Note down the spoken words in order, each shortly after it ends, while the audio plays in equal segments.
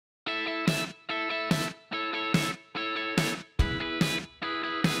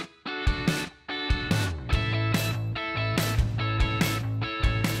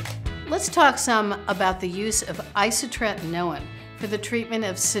Let's talk some about the use of isotretinoin for the treatment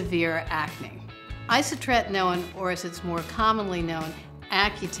of severe acne. Isotretinoin, or as it's more commonly known,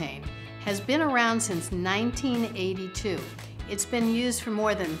 Accutane, has been around since 1982. It's been used for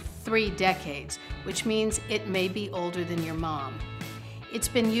more than 3 decades, which means it may be older than your mom. It's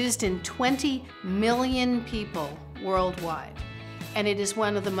been used in 20 million people worldwide, and it is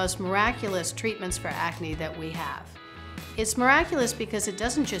one of the most miraculous treatments for acne that we have. It's miraculous because it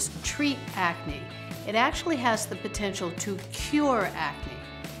doesn't just treat acne, it actually has the potential to cure acne.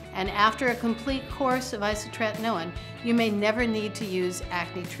 And after a complete course of isotretinoin, you may never need to use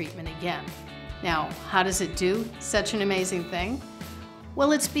acne treatment again. Now, how does it do such an amazing thing?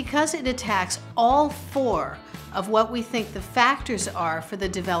 Well, it's because it attacks all 4 of what we think the factors are for the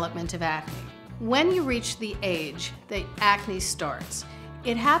development of acne. When you reach the age that acne starts,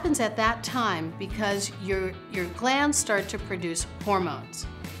 it happens at that time because your glands start to produce hormones.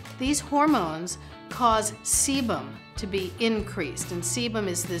 These hormones cause sebum to be increased, and sebum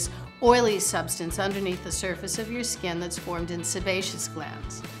is this oily substance underneath the surface of your skin that's formed in sebaceous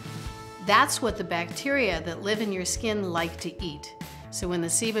glands. That's what the bacteria that live in your skin like to eat. So when the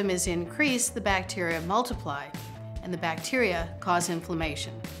sebum is increased, the bacteria multiply, and the bacteria cause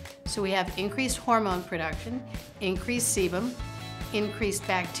inflammation. So we have increased hormone production, increased sebum, increased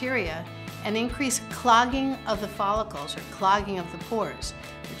bacteria, and increased clogging of the follicles or clogging of the pores,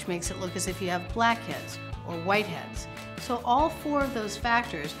 which makes it look as if you have blackheads or whiteheads. So all 4 of those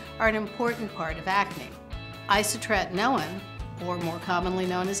factors are an important part of acne. Isotretinoin, or more commonly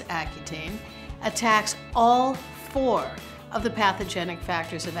known as Accutane, attacks all 4 of the pathogenic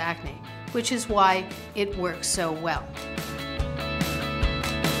factors of acne, which is why it works so well.